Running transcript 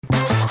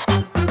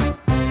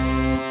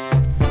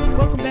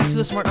to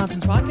the Smart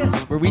Nonsense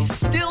Podcast, where we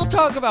still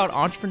talk about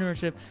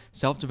entrepreneurship,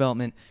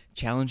 self-development,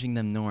 challenging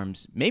them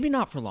norms. Maybe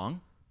not for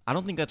long. I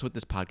don't think that's what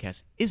this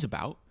podcast is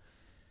about.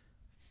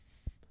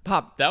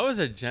 Pop. That was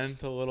a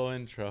gentle little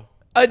intro.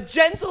 A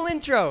gentle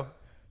intro.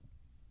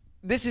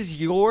 This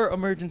is your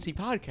emergency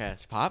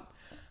podcast, Pop.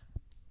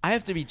 I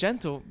have to be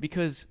gentle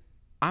because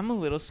I'm a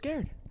little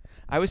scared.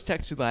 I was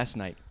texted last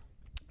night,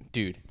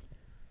 dude,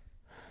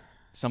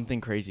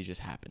 something crazy just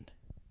happened.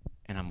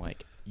 And I'm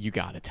like, you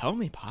got to tell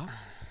me, Pop.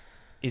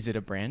 Is it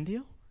a brand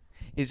deal?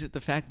 Is it the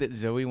fact that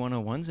Zoe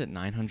 101's at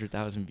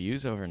 900,000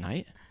 views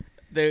overnight?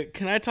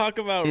 Can I talk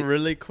about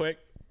really quick?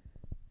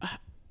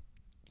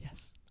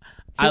 Yes.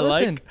 I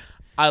listen,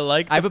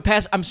 like.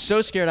 I'm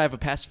so scared I have a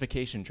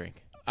pacification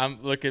drink.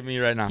 Look at me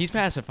right now. He's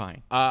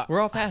pacifying.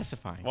 We're all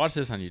pacifying. Watch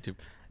this on YouTube.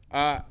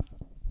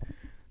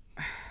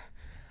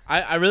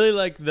 I really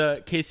like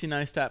the Casey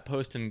Neistat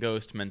post and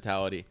ghost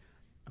mentality.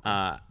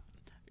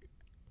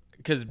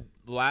 Because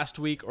last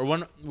week, or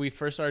when we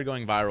first started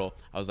going viral,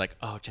 I was like,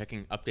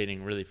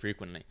 updating really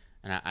frequently.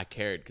 And I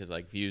cared because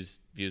like views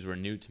were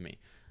new to me.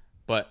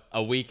 But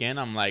a week in,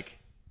 I'm like,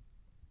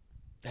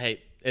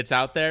 hey, it's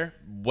out there.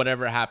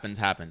 Whatever happens,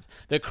 happens.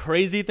 The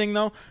crazy thing,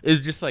 though,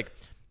 is just like,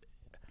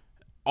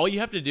 all you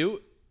have to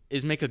do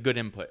is make a good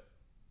input.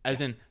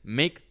 As in,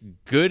 make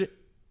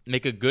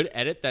a good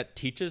edit that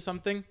teaches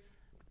something.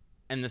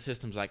 And the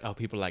system's like, oh,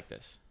 people like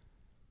this.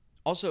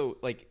 Also,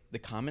 like, the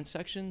comment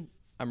section,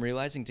 I'm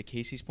realizing, to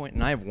Casey's point,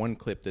 and I have one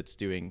clip that's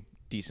doing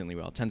decently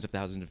well, tens of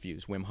thousands of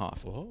views, Wim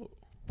Hof. Whoa.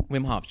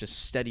 Wim Hof,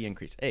 just steady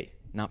increase. Hey,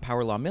 not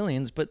Power Law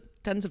millions, but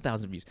tens of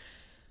thousands of views.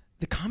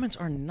 The comments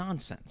are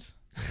nonsense.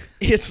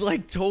 It's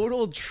like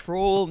total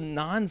troll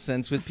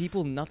nonsense with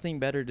people nothing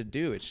better to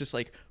do. It's just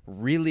like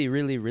really,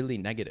 really, really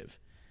negative.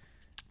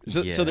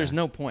 So there's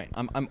no point.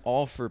 I'm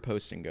all for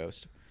posting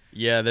ghost.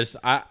 Yeah,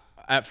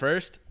 at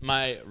first,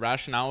 my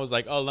rationale was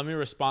like, oh, let me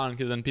respond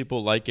because then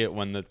people like it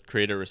when the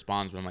creator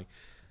responds. But I'm like,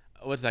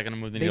 what's that going to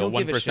move the needle?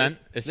 1%?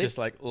 It's just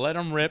like, let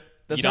them rip.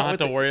 You don't have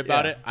to worry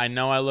about it. I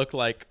know I look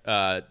like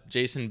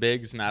Jason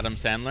Biggs and Adam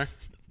Sandler.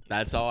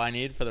 That's all I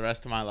need for the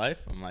rest of my life.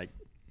 I'm like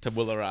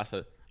Tabula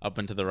Rasa up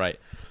and to the right.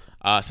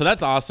 So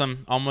that's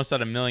awesome. Almost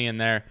at 1 million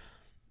there.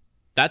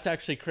 That's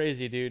actually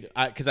crazy, dude.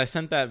 Because I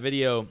sent that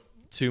video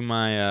to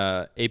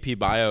my AP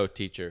Bio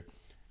teacher.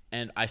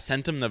 And I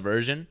sent him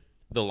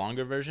the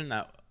longer version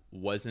that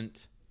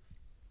wasn't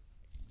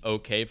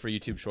okay for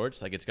YouTube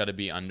Shorts. Like, it's got to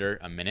be under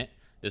a minute.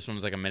 This one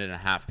was like 1.5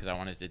 minutes because I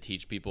wanted to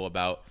teach people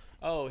about,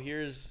 oh,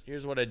 here's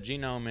what a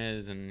genome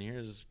is and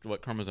here's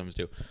what chromosomes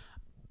do.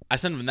 I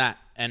sent him that,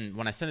 and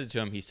when I sent it to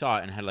him, he saw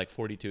it and had like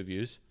 42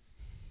 views.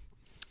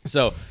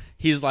 So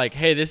he's like,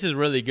 hey, this is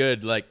really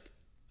good. Like,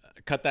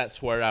 cut that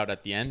swear out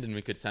at the end, and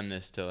we could send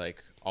this to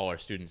like all our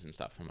students and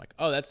stuff. I'm like,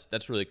 oh,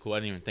 that's really cool. I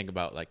didn't even think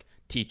about like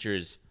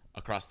teachers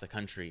across the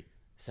country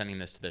sending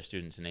this to their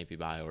students in AP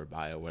Bio or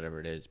Bio, whatever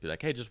it is. Be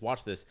like, hey, just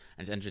watch this,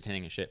 and it's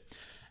entertaining as shit.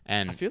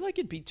 And I feel like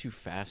it'd be too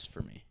fast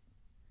for me.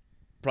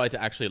 Probably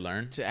to actually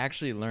learn? To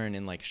actually learn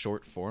in like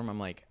short form. I'm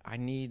like, I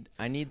need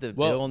the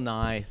Bill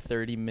Nye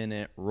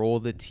 30-minute roll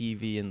the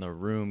TV in the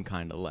room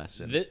kind of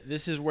lesson.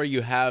 This is where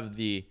you have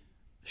the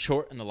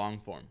short and the long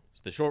form.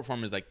 So the short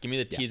form is like, give me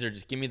the teaser,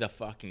 just give me the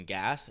fucking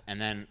gas,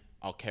 and then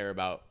I'll care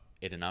about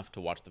it enough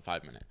to watch the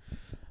 5-minute.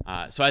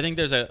 So I think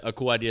there's a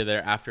cool idea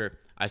there. After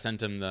I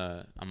sent him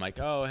I'm like,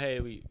 oh,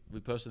 hey, we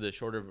posted the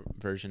shorter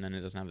version and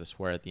it doesn't have the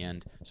swear at the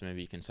end, so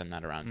maybe you can send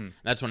that around.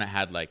 That's when it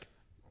had like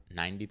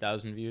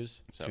 90,000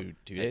 views. So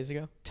two days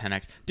ago?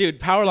 10x. Dude,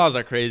 power laws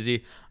are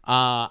crazy.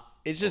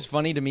 It's just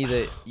funny to me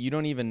that you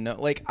don't even know.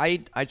 Like,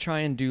 I try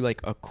and do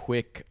like a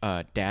quick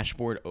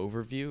dashboard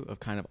overview of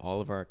kind of all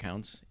of our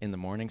accounts in the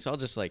morning. So I'll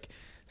just like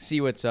see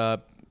what's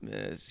up,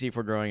 see if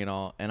we're growing and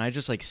all. And I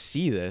just like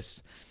see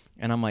this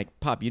and I'm like,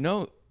 Pop, you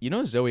know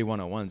Zoe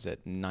 101's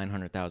at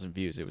 900,000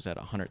 views. It was at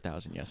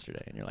 100,000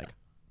 yesterday. And you're like,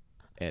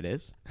 it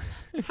is?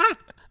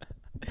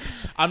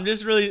 I'm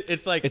just really,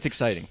 it's like, it's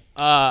exciting.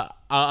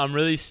 I'm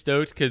really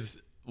stoked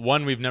because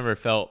one, we've never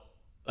felt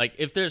like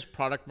if there's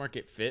product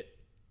market fit,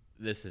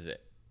 this is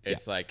it.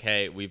 It's like,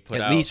 hey, we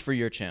put at least for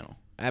your channel.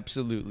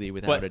 Absolutely,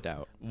 without a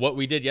doubt. What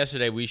we did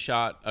yesterday, we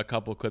shot a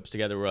couple clips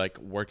together. We're like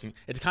working.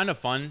 It's kind of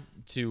fun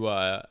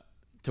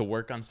to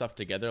work on stuff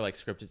together, like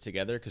script it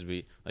together, because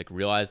we like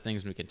realize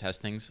things and we can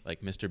test things.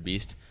 Like Mr.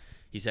 Beast,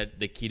 he said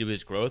the key to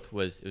his growth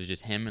was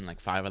just him and like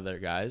 5 other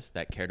guys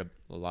that cared a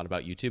lot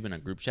about YouTube in a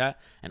group chat,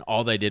 and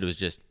all they did was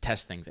just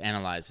test things,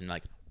 analyze, and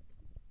like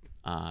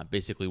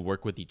basically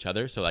work with each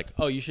other. So like,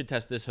 oh, you should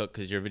test this hook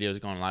because your video is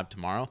going live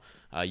tomorrow.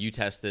 You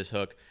test this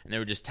hook, and they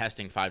were just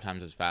testing 5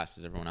 times as fast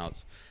as everyone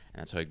else,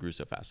 and that's how he grew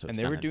so fast. So and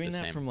they were doing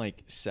that from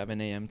like 7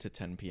 a.m. to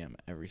 10 p.m.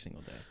 every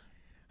single day.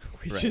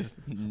 Which is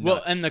nuts.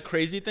 Well, and the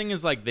crazy thing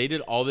is like they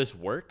did all this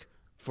work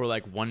for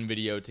like one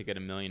video to get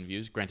 1 million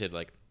views. Granted,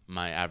 like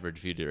my average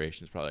view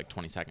duration is probably like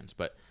 20 seconds,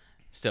 but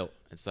still,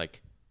 it's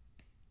like,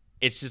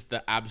 it's just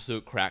the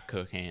absolute crack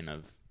cocaine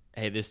of,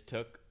 hey, this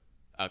took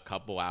a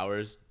couple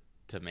hours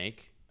to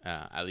make,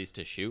 at least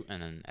to shoot,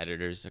 and then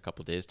editors a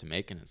couple days to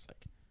make, and it's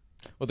like,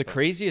 Well, the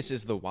craziest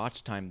is the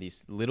watch time.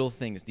 These little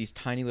things, these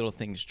tiny little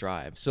things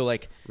drive. So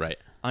like Right.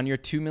 on your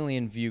 2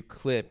 million view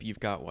clip, you've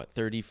got what,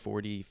 30,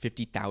 40,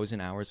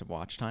 50,000 hours of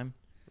watch time.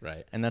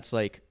 Right. And that's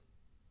like,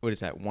 what is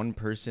that? One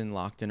person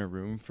locked in a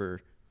room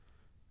for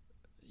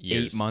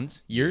Years. 8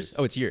 months? Years?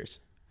 Oh, it's years.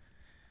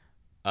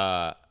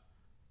 A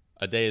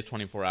day is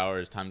 24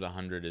 hours times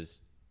 100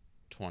 is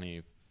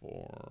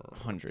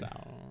 2400.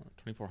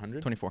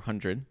 2400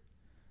 2,400.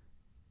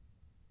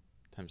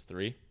 times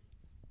 3.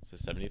 So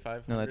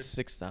 7,500. No, that's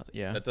 6,000.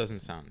 Yeah. That doesn't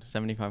sound.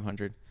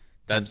 7,500.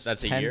 That's a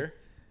 10. year?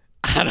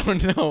 I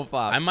don't know,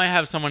 Bob. I might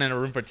have someone in a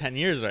room for 10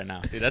 years right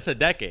now. Dude, that's a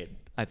decade.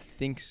 I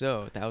think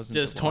so. Thousands.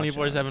 Just of watch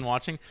 24/7 hours.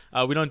 watching.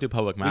 We don't do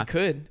public We math.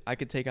 could. I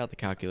could take out the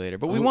calculator,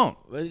 but we won't.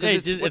 'Cause Hey,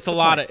 it's a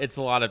lot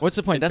of. What's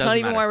the point? it That's not doesn't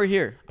even matter. why we're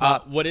here.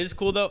 What is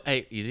cool though?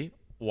 Hey, easy.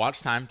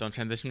 Watch time. Don't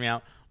transition me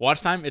out.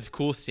 Watch time. It's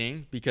cool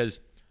seeing because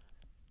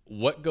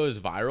what goes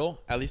viral.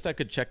 At least I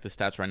could check the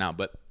stats right now.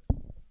 But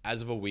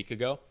as of a week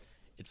ago,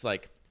 it's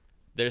like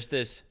there's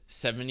this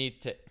 70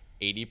 to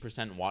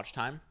 80% watch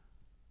time.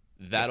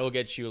 That'll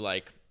get you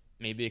like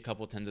maybe a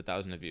couple tens of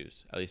thousands of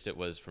views. At least it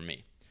was for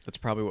me. That's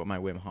probably what my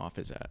Wim Hof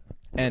is at.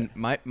 And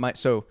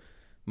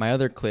my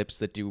other clips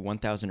that do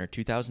 1,000 or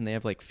 2,000, they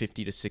have like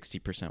 50 to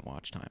 60%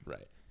 watch time.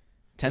 Right.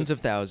 Tens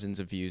of thousands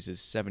of views is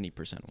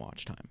 70%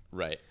 watch time.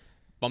 Right.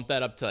 Bump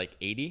that up to like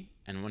 80,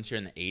 and once you're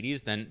in the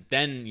 80s,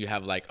 then you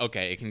have like,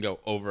 okay, it can go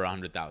over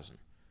 100,000.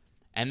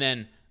 And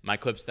then my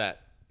clips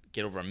that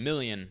get over 1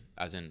 million,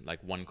 as in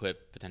like one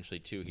clip, potentially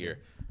two here,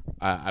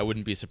 I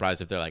wouldn't be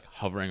surprised if they're like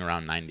hovering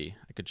around 90.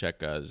 I could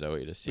check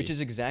Zoe to see. Which is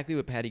exactly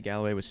what Patty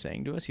Galloway was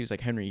saying to us. He was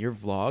like, Henry, your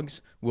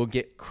vlogs will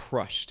get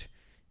crushed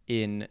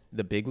in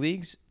the big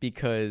leagues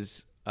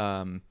because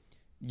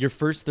your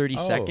first 30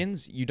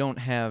 seconds, you don't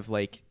have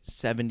like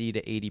 70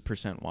 to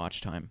 80%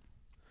 watch time.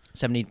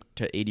 70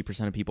 to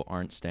 80% of people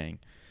aren't staying.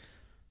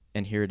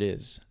 And here it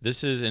is.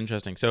 This is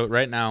interesting. So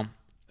right now,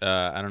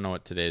 I don't know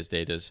what today's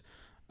date is.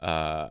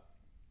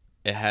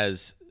 It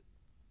has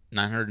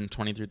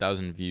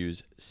 923,000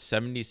 views,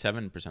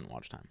 77%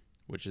 watch time,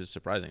 which is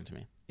surprising to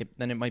me.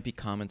 Then it might be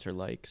comments or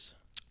likes.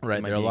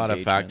 Right. There are a lot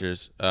of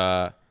factors.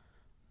 Whoa.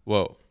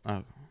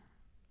 Oh.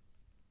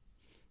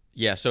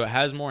 Yeah, so it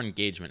has more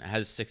engagement. It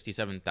has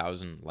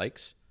 67,000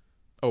 likes.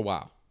 Oh,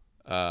 wow.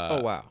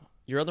 Wow.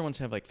 Your other ones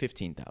have like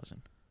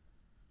 15,000.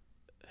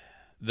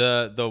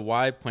 The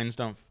Why Planes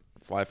Don't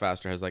Fly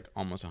Faster has like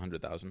almost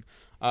 100,000.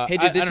 Hey,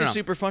 dude, this is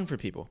super fun for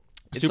people.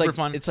 It's super like,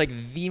 fun. It's like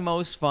the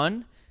most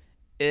fun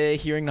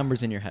hearing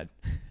numbers in your head.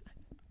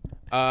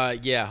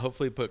 Yeah,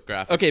 hopefully put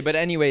graphics. Okay, but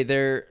anyway,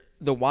 the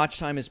watch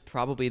time is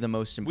probably the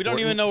most important. We don't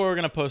even know where we're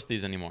going to post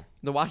these anymore.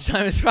 The watch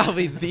time is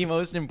probably the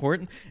most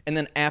important. And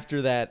then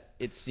after that,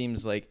 it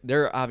seems like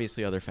there are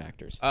obviously other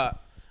factors.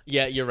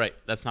 Yeah, you're right.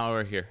 That's not why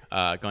we're here.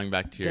 Going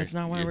back to your thing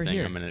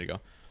a minute ago.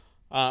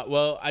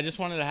 Well, I just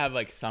wanted to have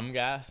like some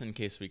gas in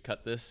case we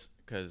cut this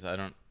because I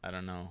don't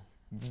know.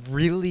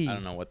 Really? I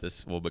don't know what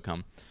this will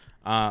become.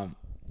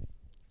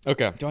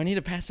 Okay. Do I need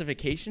a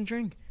pacification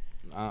drink?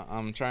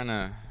 I'm trying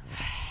to.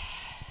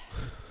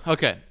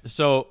 Okay,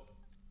 so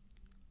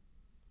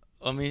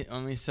let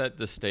me set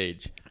the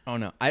stage. Oh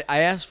no, I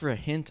asked for a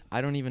hint.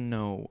 I don't even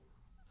know.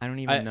 I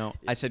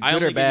said I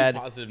good only or bad.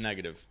 give you positive,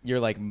 negative. You're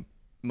like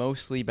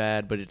mostly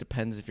bad, but it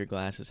depends if your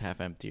glass is half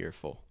empty or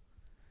full.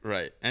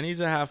 Right, and he's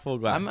a half full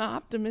glass. I'm an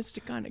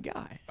optimistic kind of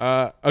guy.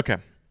 Okay.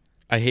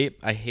 I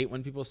hate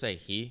when people say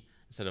he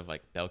instead of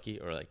like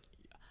Belky or like.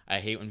 I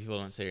hate when people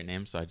don't say your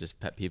name, so I just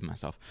pet peeve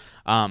myself.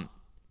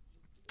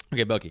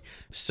 Okay, Belky.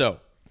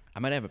 So I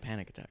might have a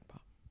panic attack,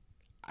 Pop.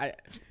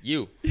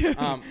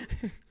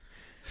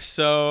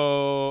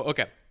 So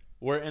okay,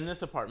 we're in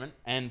this apartment,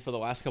 and for the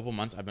last couple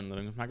months, I've been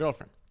living with my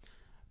girlfriend.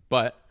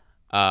 But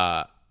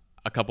a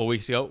couple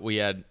weeks ago, we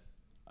had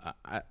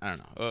I don't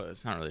know. Oh,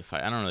 it's not really a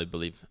fight. I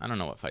don't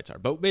know what fights are.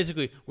 But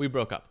basically, we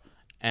broke up.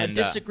 And a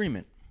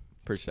disagreement,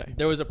 per se.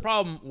 There was a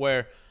problem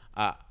where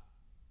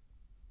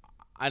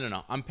I don't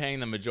know. I'm paying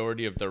the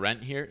majority of the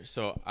rent here,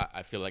 so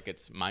I feel like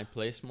it's my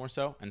place more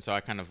so. And so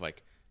I kind of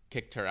like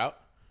kicked her out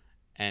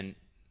and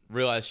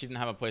realized she didn't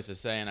have a place to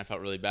stay, and I felt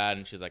really bad.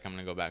 And she was like, I'm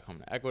going to go back home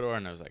to Ecuador.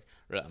 And I was like,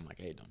 I'm like,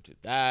 hey, don't do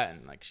that.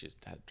 And like, she's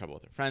had trouble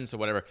with her friends, so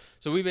whatever.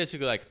 So we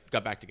basically like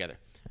got back together.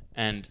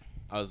 And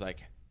I was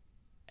like,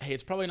 hey,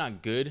 it's probably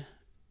not good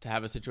to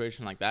have a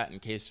situation like that in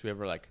case we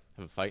ever like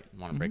have a fight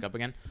and want to break up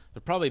again.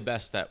 It's probably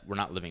best that we're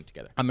not living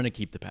together. I'm gonna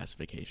keep the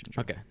pacification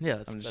drink. Okay.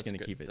 Yeah, I'm just gonna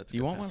good. keep it. That's Do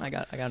you want one? I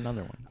got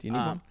another one. Do you need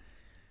one?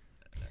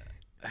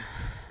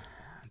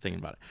 I'm thinking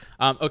about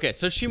it. Okay,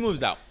 so she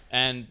moves out,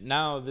 and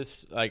now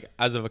this like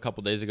as of a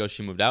couple days ago,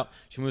 she moved out.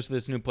 She moves to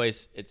this new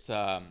place. It's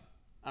I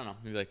don't know,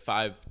 maybe like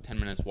 5-10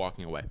 minutes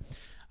walking away.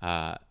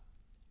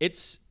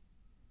 It's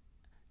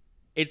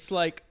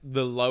like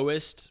the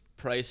lowest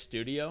price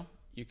studio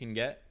you can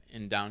get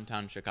in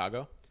downtown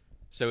Chicago.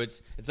 So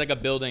it's like a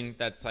building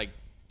that's like,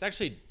 it's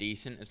actually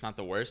decent. It's not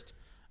the worst.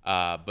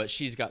 But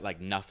she's got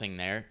like nothing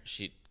there.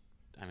 She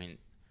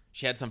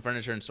had some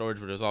furniture and storage,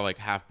 but it was all like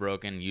half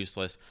broken,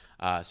 useless.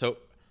 So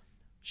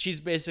she's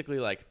basically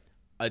like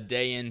a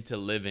day into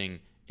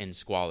living in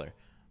squalor,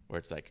 where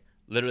it's like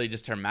literally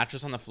just her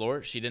mattress on the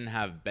floor. She didn't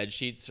have bed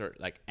sheets or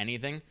like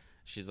anything.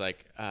 She's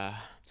like,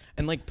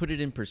 and like put it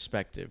in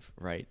perspective,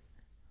 right?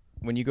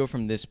 When you go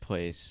from this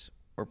place,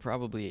 or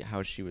probably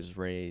how she was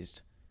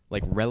raised,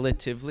 like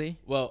relatively,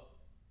 well,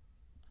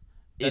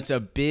 it's a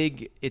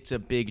big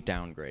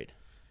downgrade.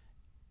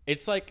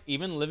 It's like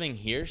even living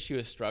here, she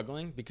was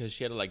struggling because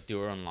she had to like do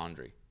her own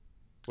laundry.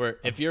 Where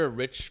if you're a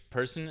rich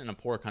person in a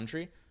poor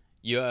country,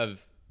 you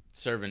have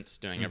servants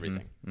doing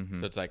everything.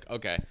 So it's like,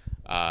 okay,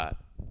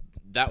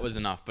 that was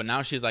enough. But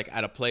now she's like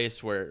at a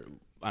place where,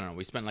 I don't know,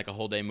 we spent like a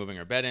whole day moving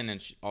her bed in,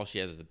 and all she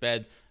has is the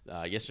bed.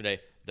 Yesterday,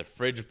 the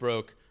fridge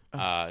broke.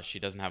 She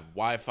doesn't have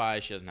Wi-Fi.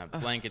 She doesn't have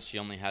blankets. She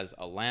only has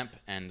a lamp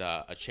and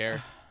a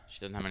chair. She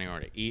doesn't have anywhere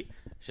to eat.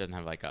 She doesn't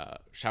have like a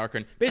shower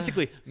curtain.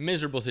 Basically,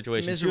 miserable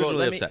situation. Miserable. She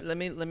was really upset.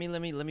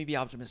 Let me be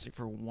optimistic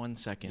for 1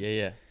 second.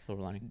 Yeah.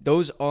 Silver lining.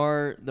 Those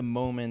are the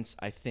moments,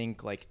 I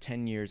think, like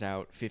 10 years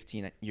out,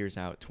 15 years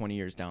out, 20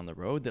 years down the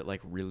road that like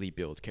really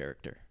build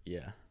character.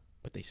 Yeah.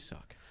 But they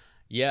suck.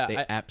 Yeah.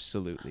 They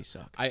absolutely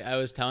suck. I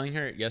was telling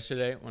her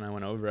yesterday when I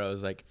went over, I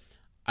was like,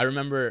 I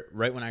remember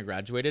right when I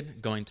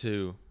graduated going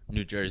to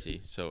New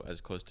Jersey, so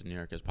as close to New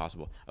York as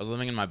possible. I was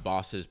living in my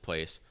boss's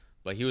place,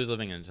 but he was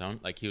living in his own.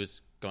 Like, he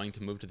was going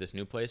to move to this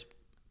new place,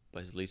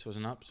 but his lease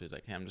wasn't up. So he's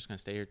like, hey, I'm just going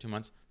to stay here 2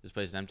 months. This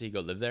place is empty. Go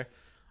live there.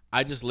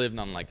 I just lived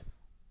on, like,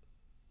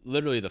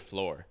 literally the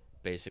floor,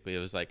 basically. It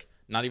was, like,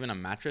 not even a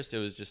mattress. It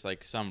was just,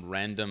 like, some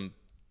random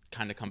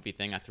kind of comfy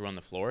thing I threw on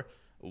the floor.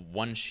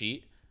 One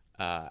sheet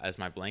as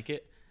my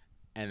blanket,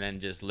 and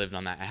then just lived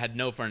on that. I had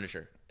no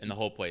furniture in the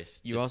whole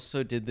place. You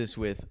also did this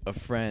with a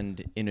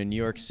friend in a New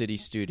York City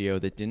studio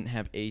that didn't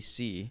have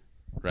AC.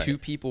 Right. 2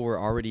 people were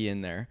already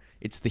in there.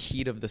 It's the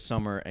heat of the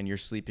summer, and you're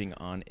sleeping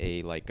on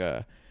a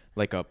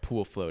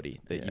pool floaty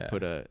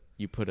that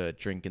you put a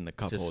drink in the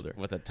cup holder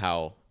with a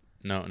towel,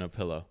 no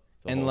pillow.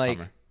 And like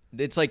summer.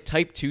 It's like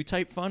type 2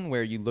 type fun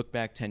where you look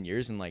back 10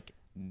 years and like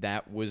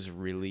that was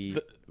really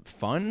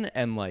fun,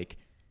 and like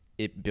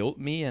it built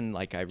me, and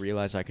like I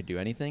realized I could do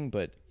anything.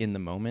 But in the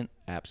moment,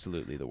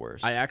 absolutely the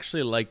worst. I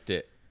actually liked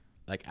it,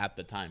 like at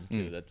the time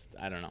too. That's,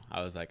 I don't know.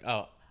 I was like,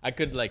 oh. I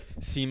could like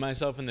see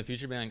myself in the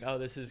future being like, oh,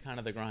 this is kind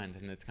of the grind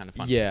and it's kind of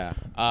fun. Yeah.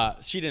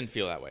 She didn't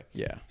feel that way.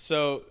 Yeah.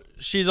 So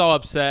she's all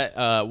upset.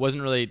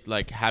 Wasn't really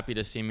like happy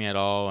to see me at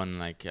all. And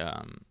like,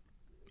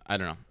 I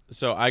don't know.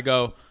 So I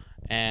go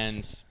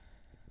and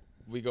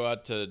we go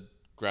out to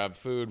grab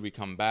food. We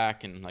come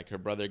back and like her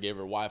brother gave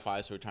her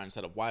Wi-Fi. So we're trying to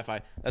set up Wi-Fi.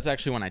 That's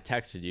actually when I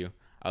texted you.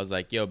 I was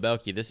like, yo,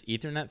 Belky, this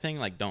Ethernet thing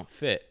like don't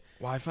fit.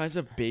 Wi-Fi is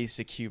a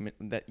basic human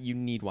that you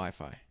need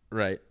Wi-Fi.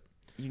 Right.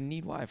 You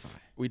need Wi-Fi.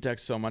 We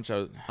text so much.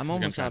 I'm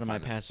almost out of my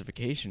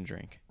pacification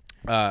drink.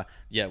 Yeah,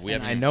 we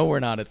have. I know we're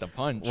not at the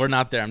punch. We're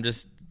not there. I'm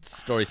just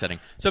story setting.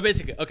 So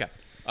basically, okay.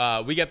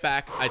 We get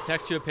back. I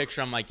text you a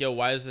picture. I'm like, yo,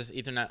 why does this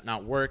Ethernet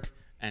not work?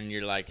 And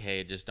you're like,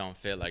 hey, it just don't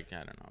fit. Like,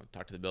 I don't know.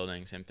 Talk to the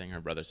building. Same thing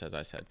her brother says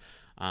I said.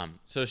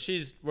 So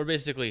we're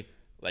basically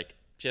like,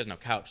 she has no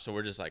couch. So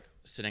we're just like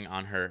sitting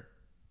on her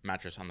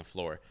mattress on the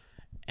floor.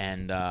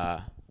 And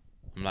I'm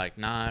like,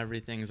 nah,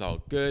 everything's all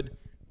good.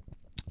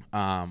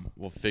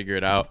 We'll figure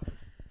it out.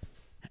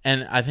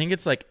 And I think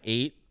it's like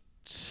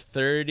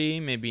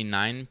 8:30, maybe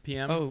 9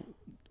 p.m. Oh,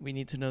 we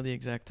need to know the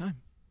exact time.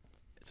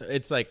 So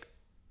it's like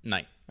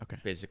night, okay,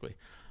 basically.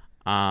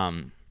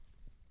 So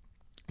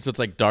it's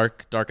like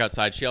dark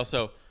outside. She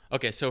also,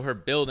 okay, so her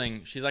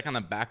building, she's like on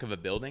the back of a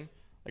building.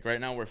 Like right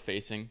now we're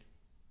facing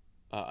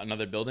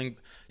another building.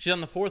 She's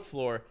on the 4th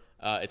floor.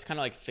 It's kind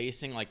of like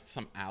facing like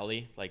some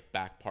alley, like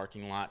back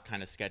parking lot,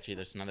 kind of sketchy.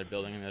 There's another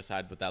building on the other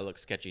side, but that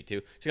looks sketchy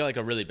too. She's got like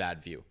a really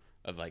bad view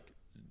of like,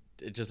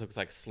 it just looks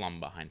like slum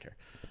behind her.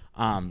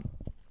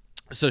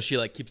 So she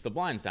like keeps the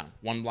blinds down,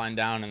 one blind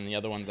down and the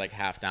other one's like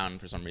half down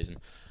for some reason.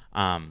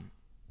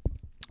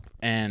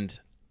 And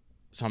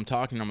so I'm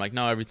talking, I'm like,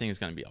 no, everything is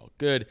going to be all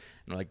good.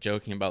 And we're like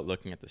joking about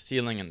looking at the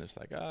ceiling, and there's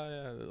like, oh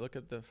yeah, look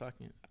at the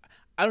fucking,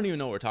 I don't even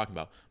know what we're talking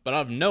about. But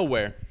out of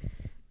nowhere,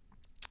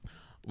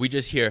 we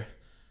just hear,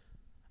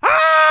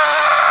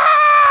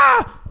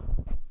 ah!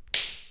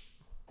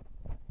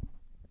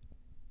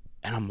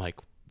 And I'm like,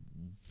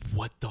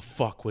 what the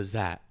fuck was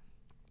that?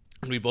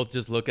 And we both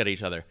just look at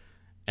each other,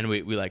 and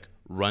we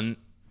run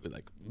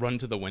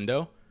to the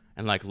window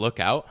and like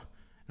look out,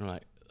 and we're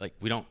like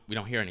we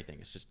don't hear anything.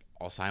 It's just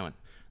all silent.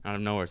 Out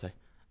of nowhere, it's like,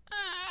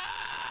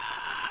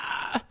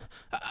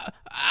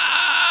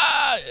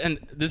 and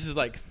this is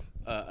like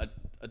a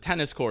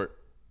tennis court.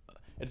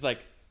 It's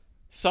like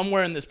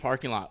somewhere in this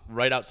parking lot,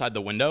 right outside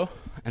the window.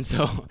 And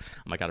so I'm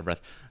like out of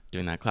breath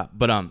doing that clap.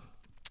 But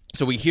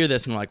so we hear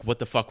this and we're like, what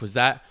the fuck was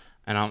that?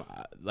 And I'm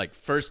like,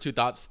 first 2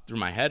 thoughts through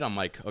my head, I'm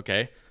like,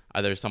 okay,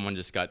 either someone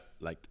just got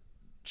like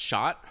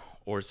shot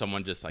or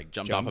someone just like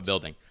jumped off a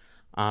building.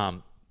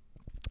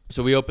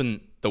 So we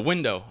open the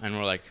window and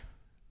we're like,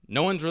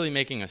 no one's really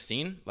making a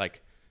scene.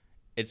 Like,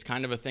 it's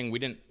kind of a thing. We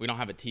don't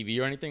have a TV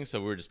or anything, so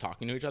we were just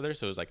talking to each other.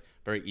 So it was like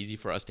very easy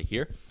for us to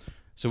hear.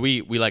 So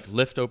we like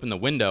lift open the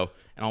window,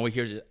 and all we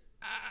hear is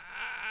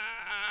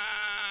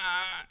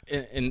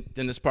in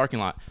this parking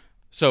lot.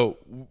 So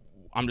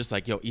I'm just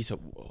like, yo, Issa,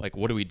 like,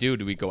 what do we do?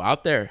 Do we go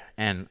out there?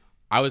 And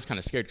I was kind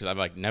of scared because I've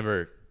like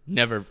never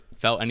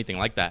felt anything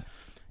like that.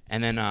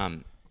 And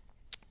then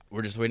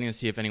we're just waiting to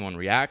see if anyone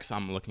reacts.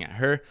 I'm looking at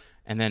her,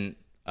 and then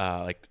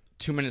like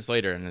 2 minutes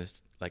later, and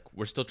it's like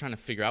we're still trying to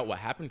figure out what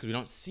happened because we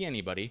don't see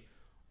anybody.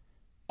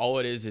 All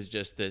it is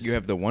just this. You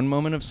have the one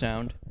moment of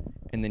sound,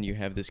 and then you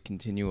have this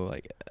continual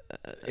like.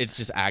 It's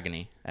just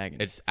agony.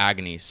 Agony. It's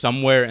agony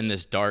somewhere in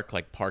this dark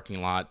like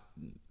parking lot,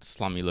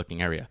 slummy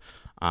looking area.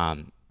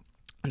 And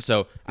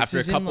so after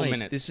a couple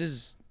minutes, this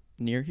is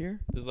near here.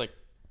 This is like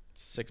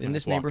 6 minutes in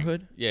this walking.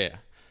 neighborhood. Yeah.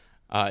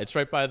 It's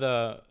right by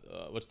the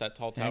what's that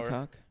tall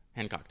tower?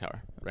 Hancock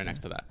Tower, right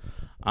next to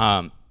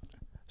that.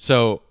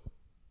 So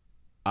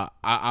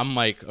I'm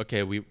like,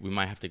 okay, we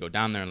might have to go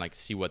down there and like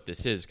see what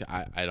this is.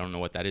 I don't know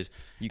what that is.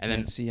 You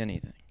can't see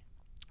anything.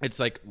 It's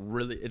like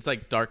it's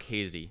like dark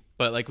hazy,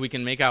 but like we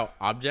can make out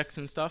objects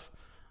and stuff.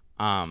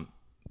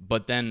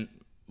 But then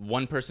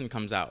one person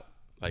comes out,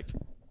 like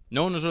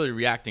no one was really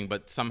reacting,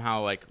 but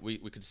somehow like we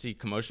could see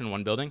commotion in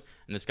one building,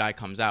 and this guy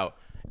comes out,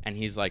 and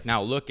he's like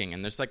now looking,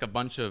 and there's like a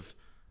bunch of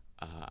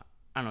I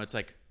don't know, it's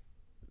like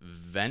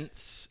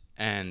vents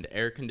and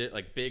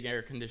like big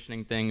air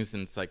conditioning things,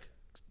 and it's like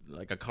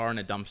a car in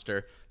a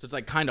dumpster, so it's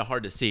like kind of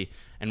hard to see.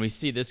 And we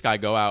see this guy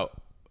go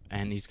out,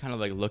 and he's kind of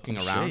like looking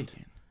around,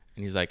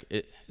 and he's like,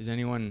 is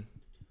anyone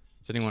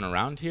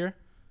around here?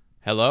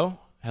 Hello,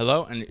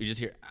 and you just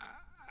hear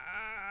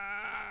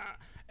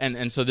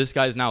and so this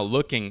guy's now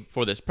looking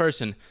for this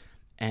person,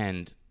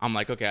 and I'm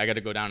like, okay, I got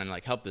to go down and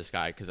like help this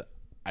guy because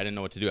I didn't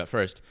know what to do at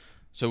first.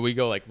 So we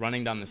go like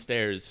running down the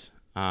stairs,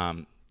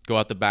 go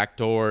out the back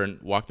door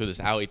and walk through this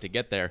alley to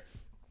get there.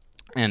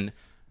 And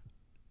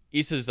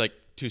Issa's like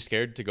too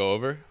scared to go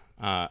over.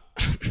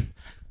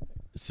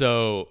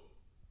 So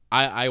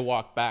I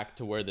walk back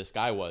to where this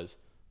guy was,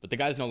 but the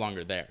guy's no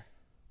longer there.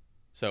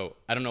 So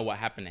I don't know what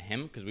happened to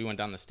him because we went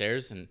down the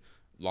stairs and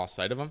lost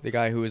sight of him. The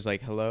guy who was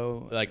like,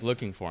 hello? Like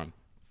looking for him.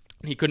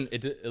 He couldn't,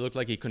 it looked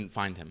like he couldn't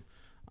find him.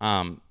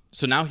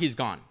 So now he's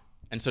gone.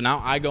 And so now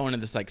I go into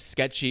this like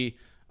sketchy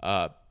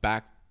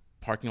back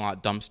parking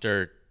lot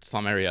dumpster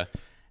slum area.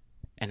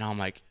 And I'm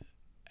like,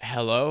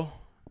 hello?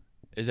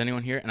 Is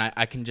anyone here? And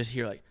I can just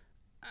hear like,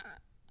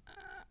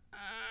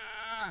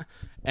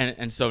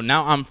 and so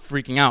now I'm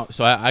freaking out.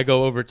 So I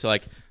go over to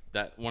like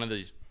that one of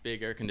these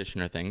big air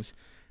conditioner things.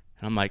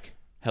 And I'm like,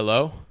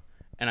 hello?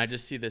 And I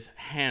just see this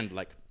hand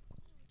like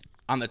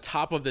on the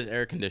top of this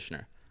air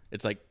conditioner.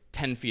 It's like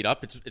 10 feet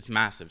up. It's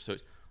massive. So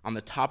it's on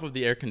the top of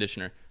the air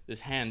conditioner. This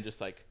hand just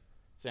like,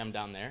 say I'm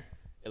down there.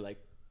 It like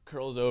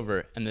curls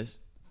over, and this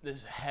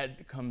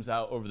head comes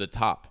out over the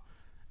top.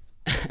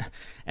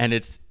 And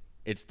it's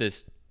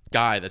this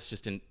guy that's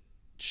just in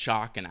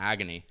shock and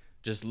agony,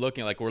 just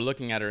looking like we're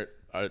looking at her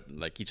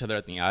like each other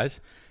in the eyes,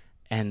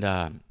 and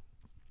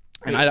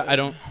I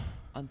don't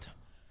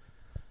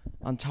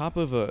on top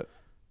of a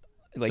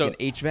like an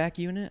HVAC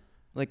unit,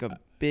 like a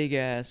big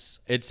ass.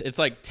 It's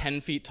like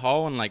 10 feet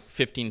tall and like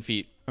 15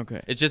 feet.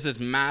 Okay. It's just this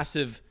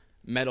massive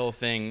metal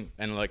thing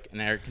and like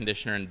an air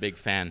conditioner and big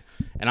fan,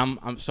 and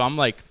I'm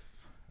like.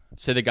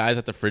 Say the guy's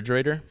at the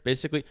refrigerator,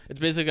 basically. It's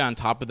basically on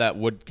top of that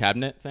wood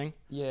cabinet thing.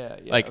 Yeah.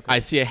 Like, okay. I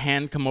see a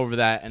hand come over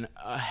that and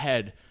a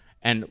head,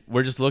 and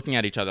we're just looking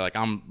at each other. Like,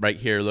 I'm right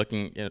here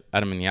looking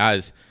at him in the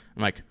eyes.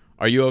 I'm like,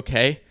 are you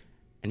okay?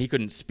 And he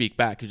couldn't speak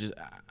back. He just,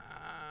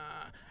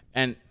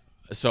 and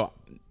so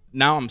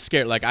now I'm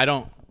scared. Like, I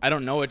don't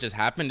know what just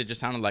happened. It just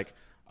sounded like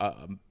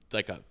a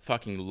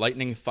fucking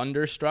lightning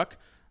thunder struck,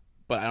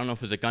 but I don't know if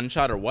it was a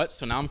gunshot or what.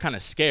 So now I'm kind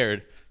of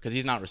scared because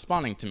he's not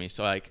responding to me.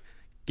 So, like,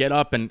 get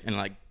up and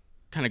like,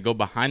 kind of go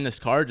behind this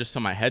car just so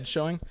my head's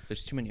showing.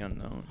 There's too many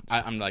unknowns.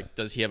 I'm like,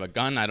 does he have a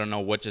gun? I don't know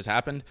what just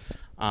happened.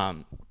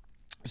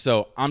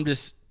 So I'm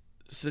just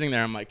sitting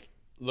there. I'm like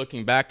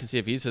looking back to see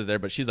if Issa's there,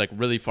 but she's like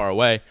really far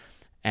away.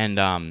 And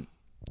I'm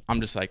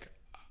just like,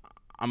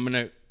 I'm going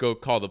to go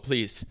call the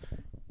police.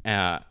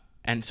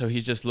 And so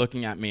he's just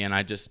looking at me, and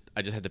I just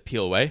had to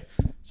peel away.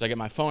 So I get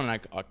my phone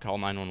and I call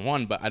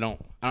 911, but I don't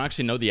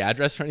actually know the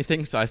address or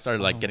anything. So I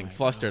started like getting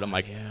flustered. I'm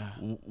like,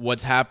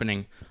 what's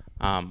happening?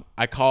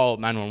 I call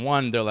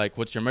 911. They're like,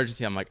 what's your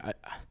emergency? I'm like,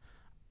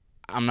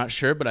 I'm not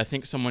sure, but I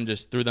think someone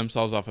just threw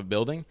themselves off a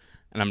building,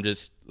 and I'm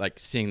just like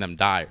seeing them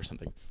die or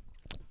something.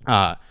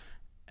 And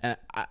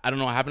I don't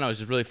know what happened. I was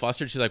just really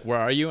flustered. She's like, where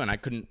are you? And I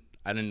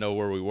didn't know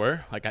where we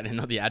were. Like, I didn't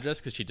know the address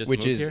because she just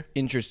moved here. Which is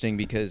interesting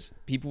because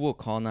people will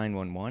call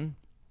 911,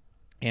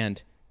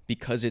 and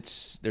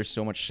because there's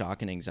so much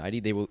shock and anxiety,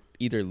 they will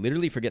either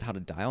literally forget how to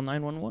dial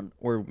 911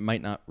 or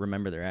might not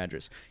remember their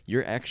address.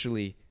 You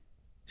actually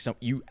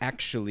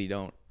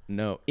don't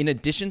know. In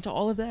addition to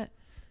all of that,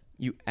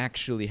 you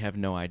actually have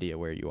no idea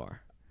where you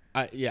are.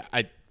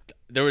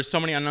 There were so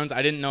many unknowns.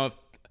 I didn't know if,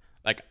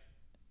 like,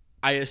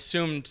 I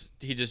assumed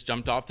he just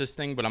jumped off this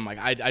thing, but I'm like,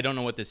 I don't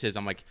know what this is.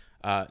 I'm like,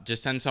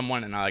 just send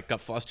someone, and I like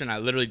got flustered, and I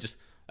literally just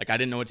like I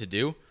didn't know what to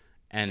do.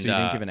 And so you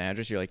didn't give an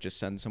address. You're like, just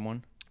send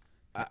someone.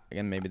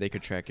 Again, maybe they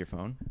could track your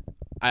phone.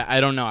 I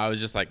don't know. I was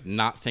just like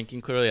not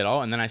thinking clearly at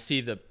all. And then I see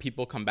the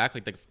people come back.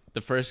 Like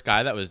the first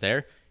guy that was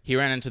there, he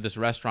ran into this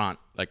restaurant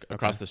like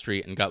across the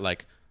street and got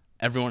like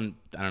everyone,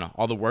 I don't know,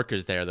 all the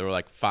workers there were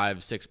like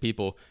 5-6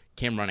 people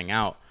came running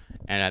out.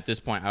 And at this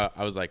point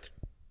I was like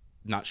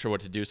not sure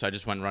what to do, so I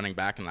just went running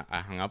back and I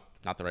hung up.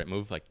 Not the right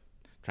move, like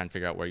trying to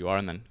figure out where you are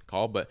and then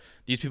call. But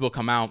these people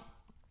come out,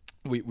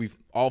 we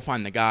all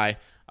find the guy.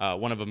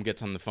 One of them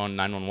gets on the phone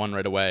 911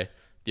 right away.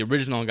 The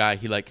original guy,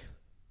 he like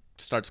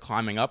starts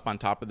climbing up on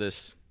top of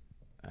this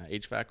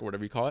HVAC or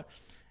whatever you call it,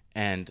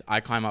 and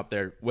I climb up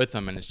there with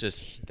him, and it's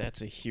just,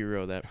 that's a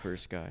hero, that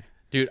first guy,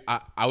 dude.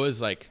 I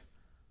was like,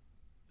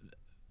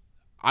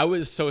 I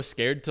was so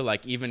scared to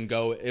like even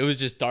go. It was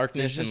just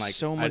darkness. There's and like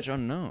so much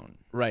unknown.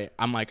 Right.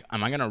 I'm like,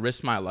 am I gonna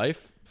risk my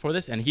life for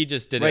this? And he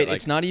just did right. it. Like,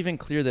 it's not even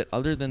clear that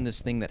other than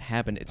this thing that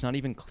happened, it's not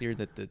even clear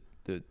that that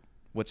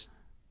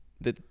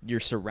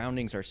your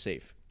surroundings are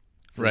safe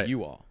for right.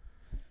 you all,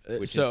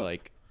 which so, is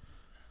like.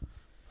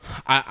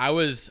 I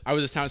was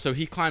astounded. So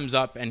he climbs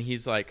up and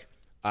he's like,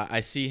 I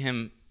see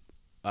him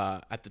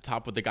at the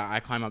top with the guy I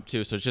climb up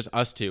to. So it's just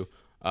us two.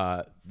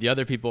 The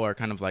other people are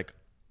kind of like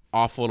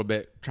off a little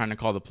bit, trying to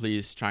call the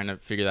police, trying to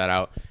figure that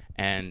out.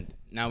 And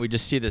now we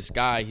just see this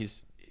guy.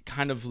 He's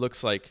kind of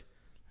looks like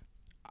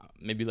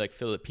maybe like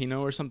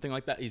Filipino or something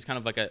like that. He's kind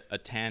of like a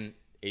tan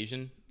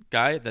Asian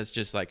guy that's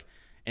just like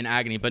in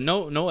agony. But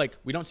no, like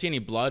we don't see any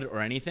blood or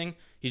anything.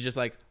 He's just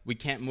like, we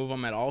can't move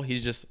him at all.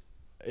 He's just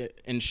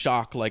in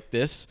shock like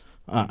this.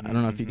 I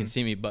don't know if you can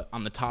see me, but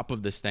on the top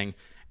of this thing,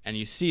 and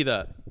you see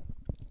the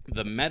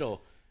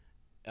metal.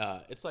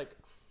 It's like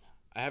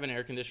I have an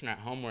air conditioner at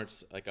home where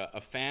it's like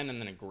a fan and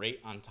then a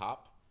grate on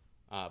top,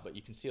 but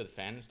you can see the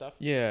fan and stuff.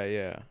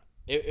 Yeah.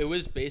 It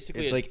was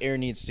basically it's like air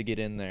needs to get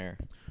in there,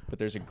 but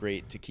there's a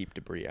grate to keep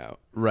debris out.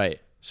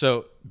 Right.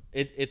 So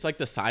it's like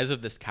the size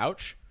of this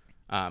couch,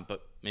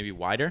 but maybe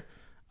wider,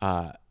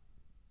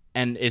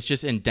 and it's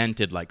just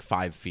indented like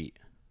 5 feet.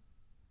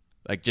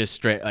 Like just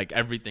straight, like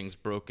everything's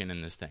broken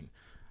in this thing.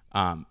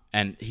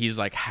 And he's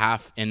like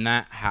half in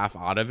that, half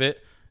out of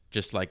it,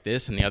 just like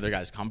this. And the other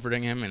guy's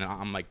comforting him. And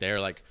I'm like there,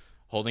 like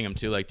holding him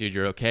too, like, dude,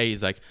 you're okay.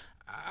 He's like,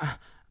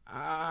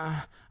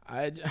 I'm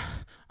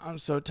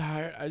so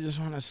tired. I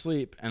just want to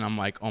sleep. And I'm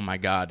like, oh my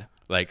God.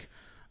 Like,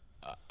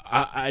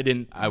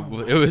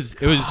 it was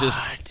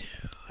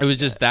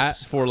just that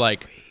for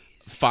like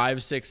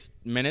 5-6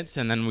 minutes,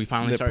 and then we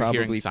finally started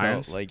hearing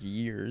sirens. Felt like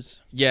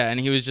years. Yeah, and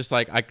he was just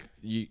like,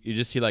 you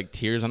just see like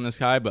tears on this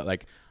guy, but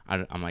like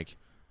I'm like,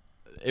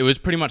 it was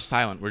pretty much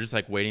silent. We're just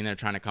like waiting there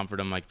trying to comfort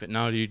him, like, but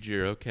no, dude,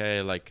 you're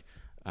okay. Like,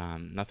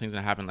 nothing's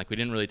gonna happen. Like, we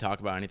didn't really talk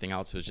about anything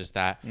else. It was just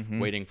that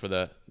waiting for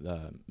the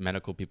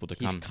medical people to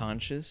come. He's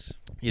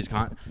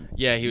conscious.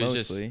 Yeah, he was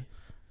mostly.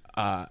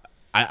 Just.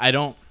 I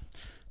don't.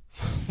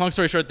 Long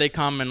story short, they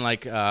come and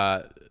like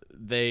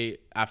they,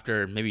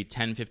 after maybe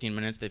 10-15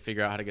 minutes, they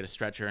figure out how to get a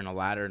stretcher and a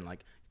ladder and like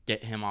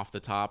get him off the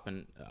top,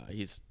 and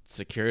he's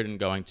secured and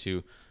going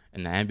to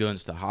in the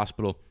ambulance to the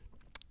hospital.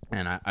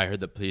 And I heard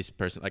the police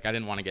person, like, I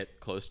didn't want to get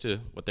close to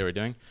what they were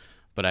doing,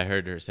 but I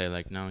heard her say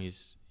like, no,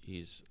 he's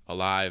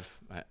alive.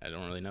 I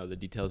don't really know the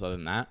details other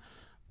than that,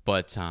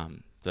 but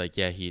like,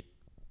 yeah, he,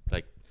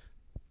 like,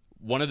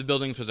 one of the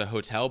buildings was a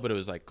hotel, but it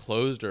was like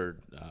closed or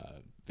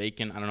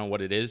vacant. I don't know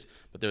what it is,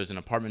 but there was an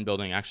apartment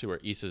building actually where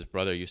Issa's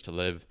brother used to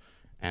live.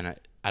 And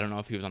I don't know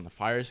if he was on the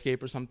fire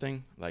escape or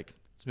something. Like,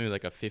 it's maybe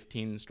like a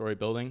 15-story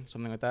building,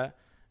 something like that,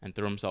 and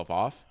threw himself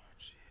off.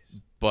 Oh,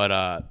 but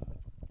I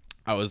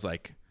was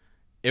like,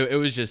 it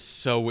was just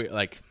so weird.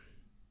 Like,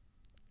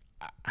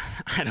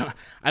 I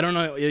don't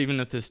know even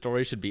if this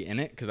story should be in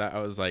it, because I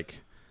was like,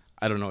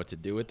 I don't know what to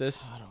do with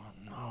this. I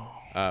don't know.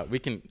 We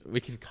can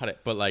cut it,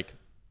 but like,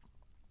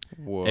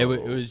 whoa, it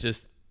was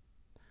just,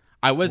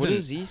 I wasn't. What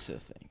does Issa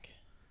think?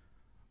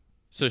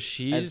 So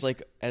she's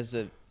as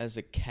a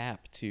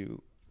cap to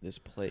this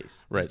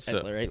place, right?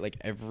 So right, like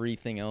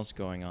everything else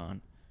going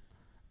on.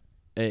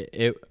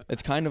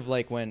 It's kind of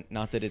like when,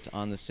 not that it's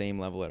on the same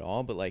level at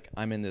all, but like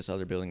I'm in this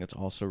other building that's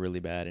also really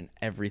bad and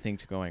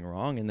everything's going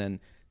wrong, and then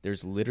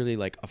there's literally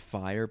like a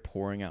fire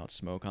pouring out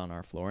smoke on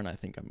our floor, and I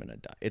think I'm gonna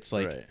die. It's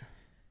like, right.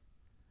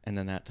 And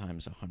then that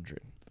times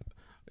 100.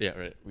 Yeah,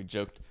 right. We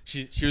joked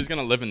she was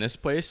gonna live in this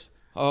place.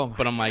 Oh,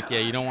 but I'm like, yeah,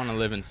 you don't want to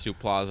live in Sioux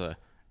Plaza.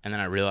 And then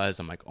I realized,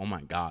 I'm like, oh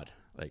my God,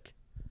 like,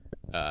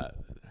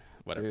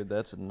 whatever. Dude,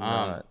 that's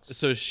nuts.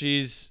 So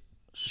she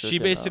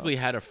basically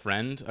had a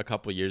friend a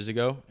couple years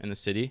ago in the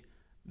city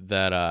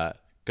that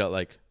got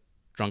like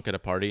drunk at a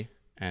party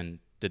and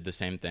did the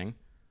same thing,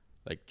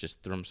 like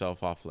just threw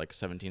himself off like a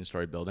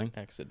 17-story building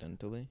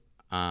accidentally.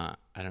 I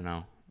don't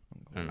know,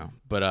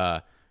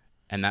 but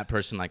and that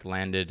person like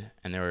landed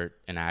and they were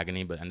in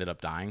agony but ended up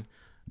dying,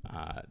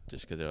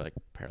 just because they're like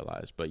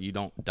paralyzed. But you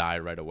don't die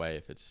right away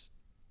if it's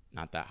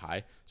not that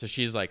high. So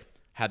she's like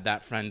had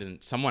that friend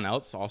and someone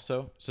else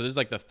also. So this is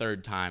like the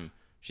third time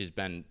she's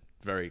been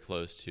very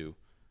close to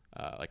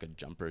like a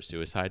jumper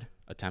suicide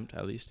attempt,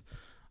 at least.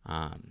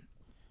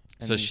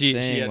 So she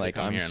had like,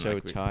 to come I'm here so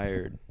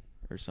tired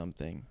or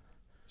something.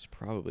 It's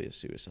probably a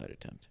suicide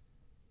attempt.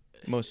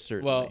 Most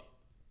certainly. Well,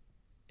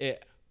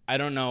 I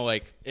don't know.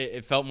 Like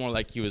it felt more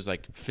like he was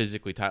like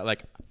physically tired.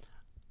 Like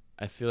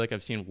I feel like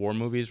I've seen war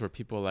movies where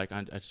people are like,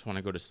 I just want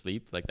to go to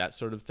sleep, like that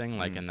sort of thing,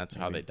 like, and that's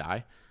how they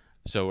die.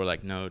 So we're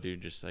like, no,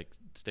 dude, just like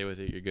stay with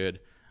it, you're good.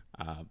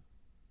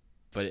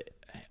 But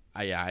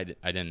I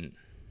didn't.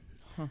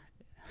 Huh.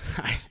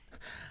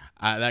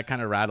 That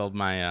kind of rattled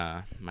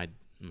my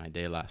my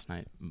day last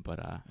night.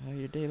 But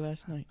your day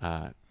last night.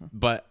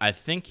 But I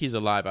think he's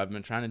alive. I've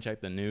been trying to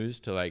check the news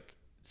to like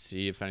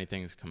see if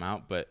anything's come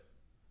out, but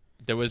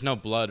there was no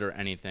blood or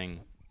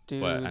anything.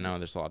 Dude. But I know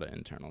there's a lot of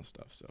internal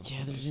stuff. So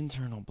yeah, there's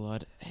internal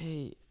blood.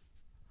 Hey,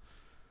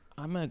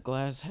 I'm a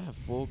glass half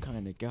full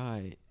kind of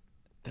guy.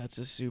 That's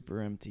a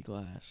super empty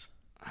glass.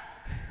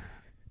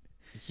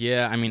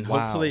 Yeah, I mean,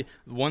 hopefully,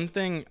 one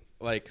thing,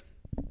 like,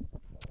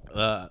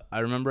 I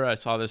remember I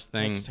saw this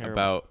thing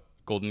about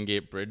Golden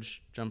Gate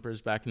Bridge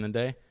jumpers back in the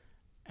day,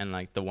 and,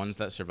 like, the ones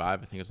that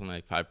survive, I think it's only,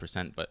 like,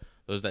 5%, but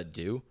those that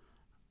do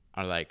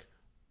are, like,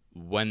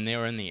 when they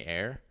were in the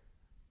air,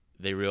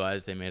 they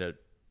realized they made a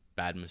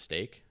bad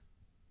mistake,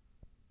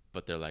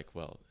 but they're like,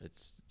 well,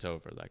 it's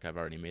over. Like, I've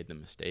already made the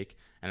mistake.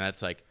 And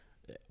that's, like,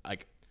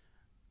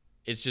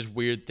 it's just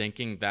weird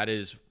thinking that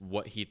is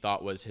what he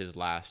thought was his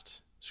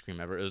last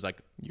scream ever. It was like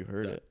you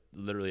heard it,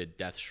 literally a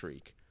death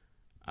shriek.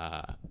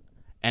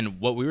 And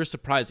what we were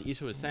surprised,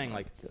 Issa was saying,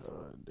 like,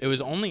 it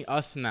was only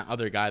us and that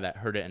other guy that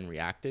heard it and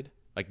reacted.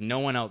 Like, no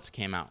one else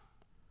came out.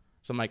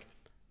 So I'm like,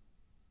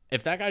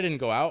 if that guy didn't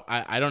go out,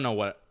 I don't know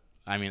what.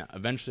 I mean,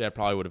 eventually I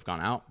probably would have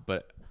gone out,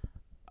 but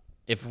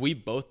if we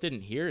both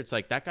didn't hear, it's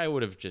like that guy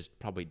would have just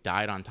probably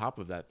died on top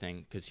of that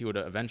thing because he would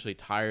have eventually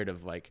tired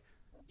of, like,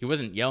 he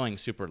wasn't yelling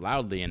super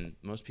loudly, and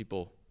most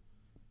people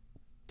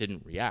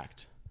didn't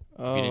react.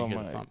 Oh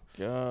my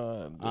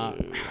God,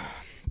 dude.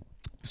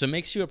 So it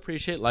makes you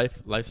appreciate life.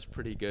 Life's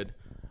pretty good.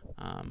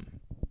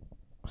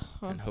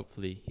 And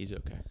hopefully he's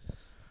okay.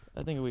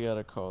 I think we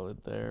gotta call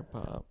it there,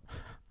 Pop.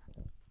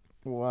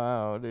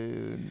 Wow,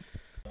 dude.